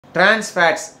trans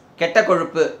fats கெட்ட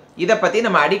கொழுப்பு இத பத்தி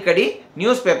நம்ம அடிக்கடி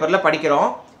நியூஸ் பேப்பர்ல படிக்கிறோம்.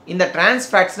 இந்த trans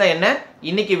fatsனா என்ன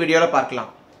இன்னைக்கு வீடியோல பார்க்கலாம்.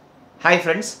 Hi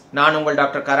friends, நான் உங்கள்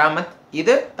டாக்டர் கராமத்.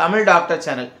 இது தமிழ் டாக்டர்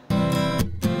சேனல்.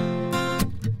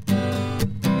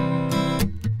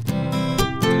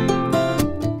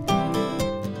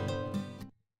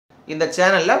 இந்த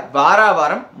சேனல்ல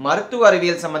வாரம் மருத்துவ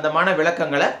அறிவியல் சம்பந்தமான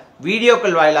விளக்கங்களை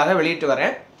வீடியோக்கள் வாயிலாக வெளியிட்டு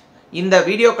வரேன். இந்த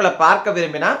வீடியோக்களை பார்க்க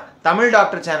விரும்பினா தமிழ்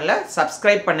டாக்டர் சேனலை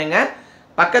சப்ஸ்கிரைப் பண்ணுங்க.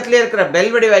 பக்கத்திலே இருக்கிற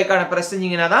பெல் வடிவ ஐகானை பிரஸ்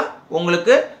செஞ்சீங்கன்னா தான்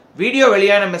உங்களுக்கு வீடியோ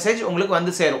வெளியான மெசேஜ் உங்களுக்கு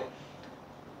வந்து சேரும்.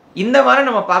 இந்த வாரம்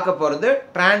நம்ம பார்க்க போகிறது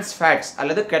டிரான்ஸ் ஃபேட்ஸ்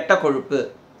அல்லது கெட்ட கொழுப்பு.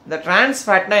 இந்த டிரான்ஸ்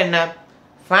ஃபேட்னா என்ன?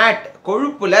 ஃபேட்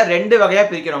கொழுப்புல ரெண்டு வகையாக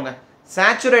பிரிக்கிறோங்க.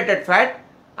 சேச்சுரேட்டட் ஃபேட்,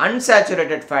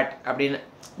 அன்சேச்சுரேட்டட் ஃபேட் அப்படின்னு.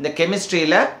 இந்த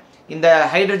கெமிஸ்ட்ரியில் இந்த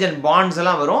ஹைட்ரஜன் பாண்ட்ஸ்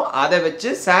எல்லாம் வரும், அதை வச்சு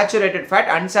சேச்சுரேட்டட்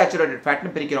ஃபேட், அன்சேச்சுரேட்டட்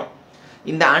ஃபேட்னு பிரிக்கிறோம்.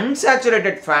 இந்த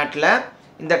அன்சேச்சுரேட்டட் ஃபேட்டில்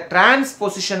இந்த டிரான்ஸ்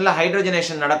பொசிஷனில்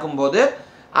ஹைட்ரஜனேஷன் நடக்கும்போது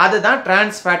அதுதான்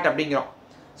டிரான்ஸ் ஃபேட் அப்படிங்கிறோம்.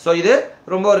 ஸோ இது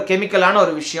ரொம்ப ஒரு கெமிக்கலான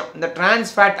ஒரு விஷயம். இந்த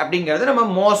டிரான்ஸ் ஃபேட் அப்படிங்கிறது நம்ம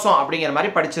மோசம் அப்படிங்கிற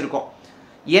மாதிரி படிச்சிருக்கோம்.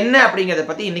 என்ன அப்படிங்கிறத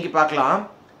பற்றி இன்றைக்கி பார்க்கலாம்.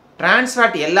 டிரான்ஸ்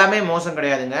ஃபேட் எல்லாமே மோசம்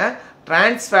கிடையாதுங்க.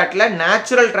 டிரான்ஸ் ஃபேட்டில்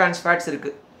நேச்சுரல் டிரான்ஸ் ஃபேட்ஸ்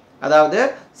இருக்குது. அதாவது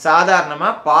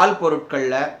சாதாரணமாக பால்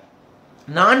பொருட்களில்,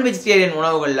 நான் வெஜிடேரியன்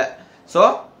உணவுகளில், ஸோ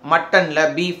மட்டனில்,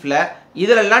 பீஃபில்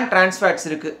இதிலெல்லாம் டிரான்ஸ் ஃபேட்ஸ்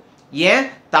இருக்குது. ஏன்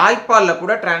தாய்ப்பாலில்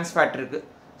கூட டிரான்ஸ் ஃபேட் இருக்குது.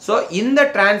 ஸோ இந்த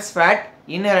டிரான்ஸ் ஃபேட்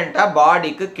இன்ஹெரண்ட்டாக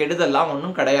பாடிக்கு கெடுதலாம்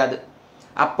ஒன்றும் கிடையாது.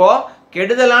 அப்போது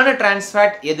கெடுதலான டிரான்ஸ்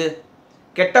ஃபேட் எது,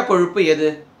 கெட்ட கொழுப்பு எது?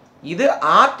 இது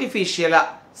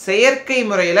ஆர்டிஃபிஷியலாக செயற்கை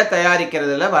முறையில்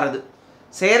தயாரிக்கிறதுல வருது.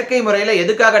 செயற்கை முறையில்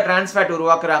எதுக்காக டிரான்ஸ் ஃபேட்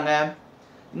உருவாக்குறாங்க?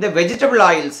 இந்த வெஜிடபிள்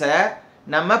ஆயில்ஸை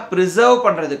நம்ம ப்ரிசர்வ்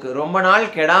பண்ணுறதுக்கு, ரொம்ப நாள்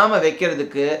கெடாமல்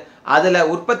வைக்கிறதுக்கு, அதில்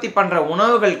உற்பத்தி பண்ணுற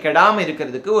உணவுகள் கெடாமல்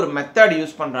இருக்கிறதுக்கு ஒரு மெத்தட்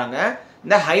யூஸ் பண்ணுறாங்க.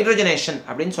 இந்த ஹைட்ரஜனேஷன்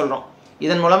அப்படின்னு சொல்கிறோம்.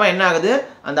 இதன் மூலமாக என்ன ஆகுது?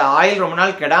 அந்த ஆயில் ரொம்ப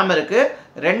நாள் கெடாமல் இருக்குது.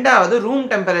 ரெண்டாவது, ரூம்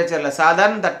டெம்பரேச்சரில்,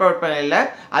 சாதாரண தட்பவெப்பநிலையில்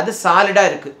அது சாலிடாக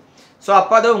இருக்குது. ஸோ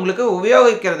அப்போ அது உங்களுக்கு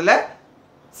உபயோகிக்கிறதுல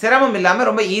சிரமம் இல்லாமல்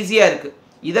ரொம்ப ஈஸியாக இருக்குது.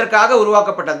 இதற்காக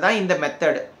உருவாக்கப்பட்டது தான் இந்த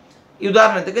மெத்தடு.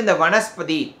 உதாரணத்துக்கு இந்த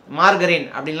வனஸ்பதி மார்கரின்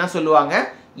அப்படின்லாம் சொல்லுவாங்க.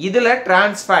 இதில்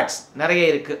டிரான்ஸ் ஃபேட்ஸ் நிறைய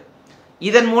இருக்குது.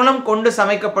 இதன் மூலம் கொண்டு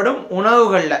சமைக்கப்படும்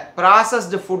உணவுகளில்,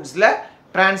 ப்ராசஸ்டு ஃபுட்ஸில்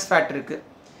டிரான்ஸ் ஃபேட் இருக்குது.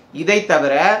 இதை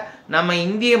தவிர நம்ம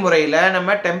இந்திய முறையில் நம்ம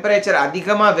டெம்பரேச்சர்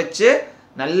அதிகமாக வச்சு,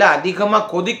 நல்லா அதிகமாக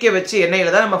கொதிக்க வச்சு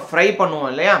எண்ணெயில் தான் நம்ம ஃப்ரை பண்ணுவோம்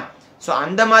இல்லையா? ஸோ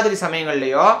அந்த மாதிரி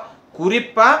சமயங்கள்லையோ,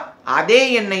 குறிப்பாக அதே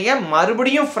எண்ணெயை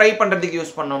மறுபடியும் ஃப்ரை பண்ணுறதுக்கு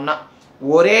யூஸ் பண்ணோம்னா,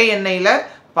 ஒரே எண்ணெயில்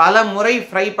பல முறை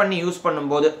ஃப்ரை பண்ணி யூஸ்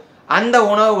பண்ணும்போது அந்த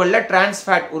உணவுகளில் டிரான்ஸ்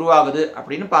ஃபேட் உருவாகுது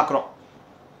அப்படின்னு பார்க்குறோம்.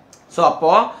 ஸோ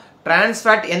அப்போது டிரான்ஸ்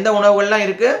ஃபேட் எந்த உணவுகள்லாம்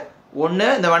இருக்குது? ஒன்று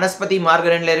இந்த வனஸ்பதி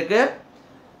மார்கரினில் இருக்குது,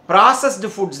 ப்ராசஸ்டு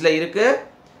ஃபுட்ஸில் இருக்குது,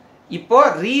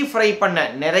 இப்போது ரீஃப்ரை பண்ண,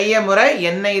 நிறைய முறை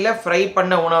எண்ணெயில் ஃப்ரை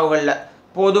பண்ண உணவுகளில்,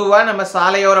 பொதுவாக நம்ம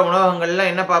சாலையோர உணவகங்கள்லாம்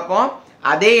என்ன பார்ப்போம்?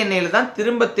 அதே எண்ணெயில் தான்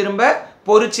திரும்ப திரும்ப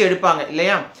பொரிச்சு எடுப்பாங்க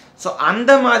இல்லையா? ஸோ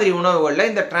அந்த மாதிரி உணவுகளில்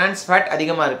இந்த டிரான்ஸ் ஃபேட்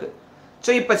அதிகமாக இருக்குது.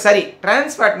 ஸோ இப்போ சரி,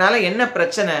 டிரான்ஸ் ஃபேட்னால என்ன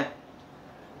பிரச்சனை?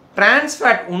 டிரான்ஸ்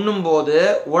ஃபேட் உண்ணும்போது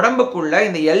உடம்புக்குள்ள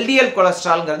இந்த எல்டிஎல்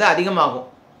கொலஸ்ட்ரால்ங்கிறது அதிகமாகும்.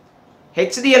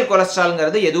 ஹெச்டிஎல்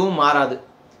கொலஸ்ட்ரால்ங்கிறது எதுவும் மாறாது.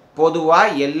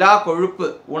 பொதுவாக எல்லா கொழுப்பு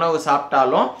உணவு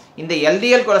சாப்பிட்டாலும் இந்த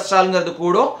எல்டிஎல் கொலஸ்ட்ரால்ங்கிறது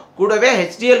கூடவே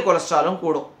ஹெச்டிஎல் கொலஸ்ட்ராலும்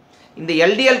கூடும். இந்த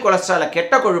எல்டிஎல் கொலஸ்ட்ராலை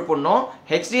கெட்ட கொழுப்புன்னும்,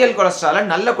 ஹெச்டிஎல் கொலஸ்ட்ராலை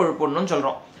நல்ல கொழுப்புன்னு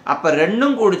சொல்கிறோம். அப்போ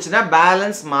ரெண்டும் கூடுச்சுன்னா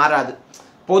பேலன்ஸ் மாறாது.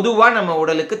 பொதுவாக நம்ம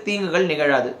உடலுக்கு தீங்குகள்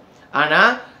நிகழாது.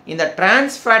 ஆனால் இந்த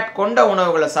டிரான்ஸ் ஃபேட் கொண்ட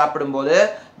உணவுகளை சாப்பிடும்போது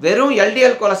வெறும்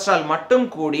எல்டிஎல் கொலஸ்ட்ரால் மட்டும்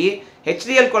கூடி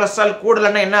ஹெச்டிஎல் கொலஸ்ட்ரால்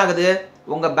கூடலைன்னா என்ன ஆகுது?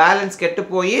 உங்கள் பேலன்ஸ் கெட்டு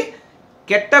போய்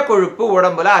கெட்ட கொழுப்பு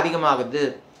உடம்புல அதிகமாகுது.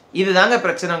 இதுதாங்க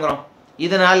பிரச்சனைங்கிறோம்.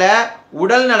 இதனால்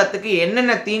உடல் நலத்துக்கு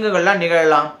என்னென்ன தீங்குகள்லாம்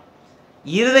நிகழலாம்?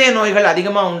 இருதய நோய்கள்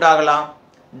அதிகமாக உண்டாகலாம்,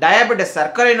 டயபெட்டிஸ்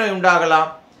சர்க்கரை நோய் உண்டாகலாம்,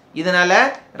 இதனால்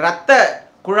இரத்த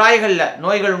குழாய்களில்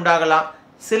நோய்கள் உண்டாகலாம்,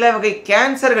 சில வகை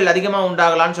கேன்சர்கள் அதிகமாக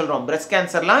உண்டாகலான்னு சொல்கிறோம். பிரெஸ்ட்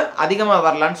கேன்சர்லாம் அதிகமாக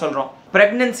வரலான்னு சொல்கிறோம்.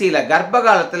 ப்ரெக்னென்சியில், கர்ப்ப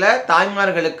காலத்தில்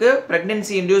தாய்மார்களுக்கு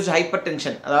ப்ரெக்னென்சி இன்டியூஸ்ட் ஹைப்பர்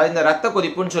டென்ஷன், அதாவது இந்த ரத்த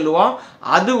கொதிப்புன்னு சொல்லுவோம்,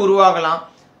 அது உருவாகலாம்.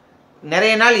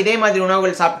 நிறைய நாள் இதே மாதிரி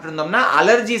உணவுகள் சாப்பிட்டு இருந்தோம்னா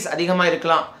அலர்ஜிஸ் அதிகமாக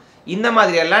இருக்கலாம். இந்த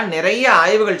மாதிரியெல்லாம் நிறைய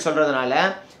ஆய்வுகள் சொல்கிறதுனால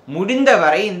முடிந்த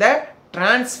வரை இந்த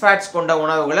டிரான்ஸ் ஃபேட்ஸ் கொண்ட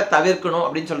உணவுகளை தவிர்க்கணும்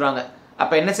அப்படின்னு சொல்கிறாங்க.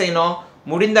 அப்போ என்ன செய்யணும்?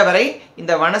 முடிந்த வரை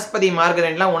இந்த வனஸ்பதி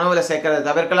மார்கரின்லாம் உணவில் சேர்க்கறதை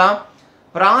தவிர்க்கலாம்.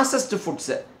 ப்ராசஸ்டு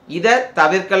ஃபுட்ஸு இதை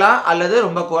தவிர்க்கலாம் அல்லது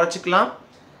ரொம்ப குறைச்சிக்கலாம்.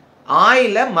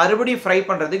 ஆயிலை மறுபடியும் ஃப்ரை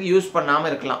பண்ணுறதுக்கு யூஸ் பண்ணாமல்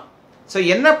இருக்கலாம். ஸோ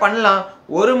என்ன பண்ணலாம்?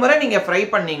 ஒரு முறை நீங்கள் ஃப்ரை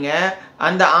பண்ணீங்க,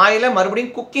 அந்த ஆயிலை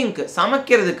மறுபடியும் குக்கிங்க்கு,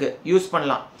 சமைக்கிறதுக்கு யூஸ்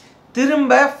பண்ணலாம்.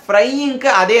 திரும்ப ஃப்ரையிங்க்கு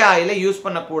அதே ஆயிலை யூஸ்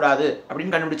பண்ணக்கூடாது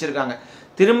அப்படின்னு கண்டுபிடிச்சிருக்காங்க.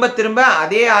 திரும்ப திரும்ப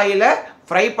அதே ஆயிலை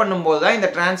ஃப்ரை பண்ணும்போது தான் இந்த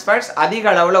டிரான்ஸ் ஃபேட்ஸ் அதிக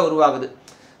அளவில் உருவாகுது.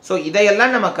 ஸோ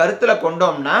இதையெல்லாம் நம்ம கருத்தில்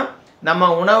கொண்டோம்னா நம்ம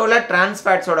உணவுல டிரான்ஸ்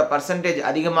ஃபேட்ஸோட பர்சன்டேஜ்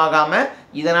அதிகமாகாம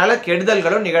இதனால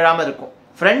கெடுதல்களும் நிகழாம இருக்கும்.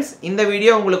 ஃப்ரெண்ட்ஸ், இந்த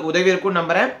வீடியோ உங்களுக்கு உதவி இருக்கும்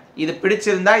நம்புறேன். இது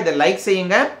பிடிச்சிருந்தா இதை லைக்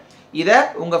செய்யுங்க. இதை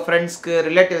உங்க ஃப்ரெண்ட்ஸ்க்கு,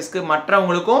 ரிலேட்டிவ்ஸ்க்கு,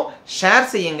 மற்றவங்களுக்கும்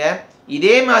ஷேர் செய்யுங்க.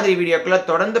 இதே மாதிரி வீடியோக்களை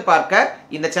தொடர்ந்து பார்க்க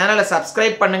இந்த சேனலை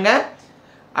சப்ஸ்கிரைப் பண்ணுங்க.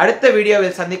 அடுத்த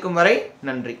வீடியோவில் சந்திக்கும் வரை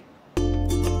நன்றி.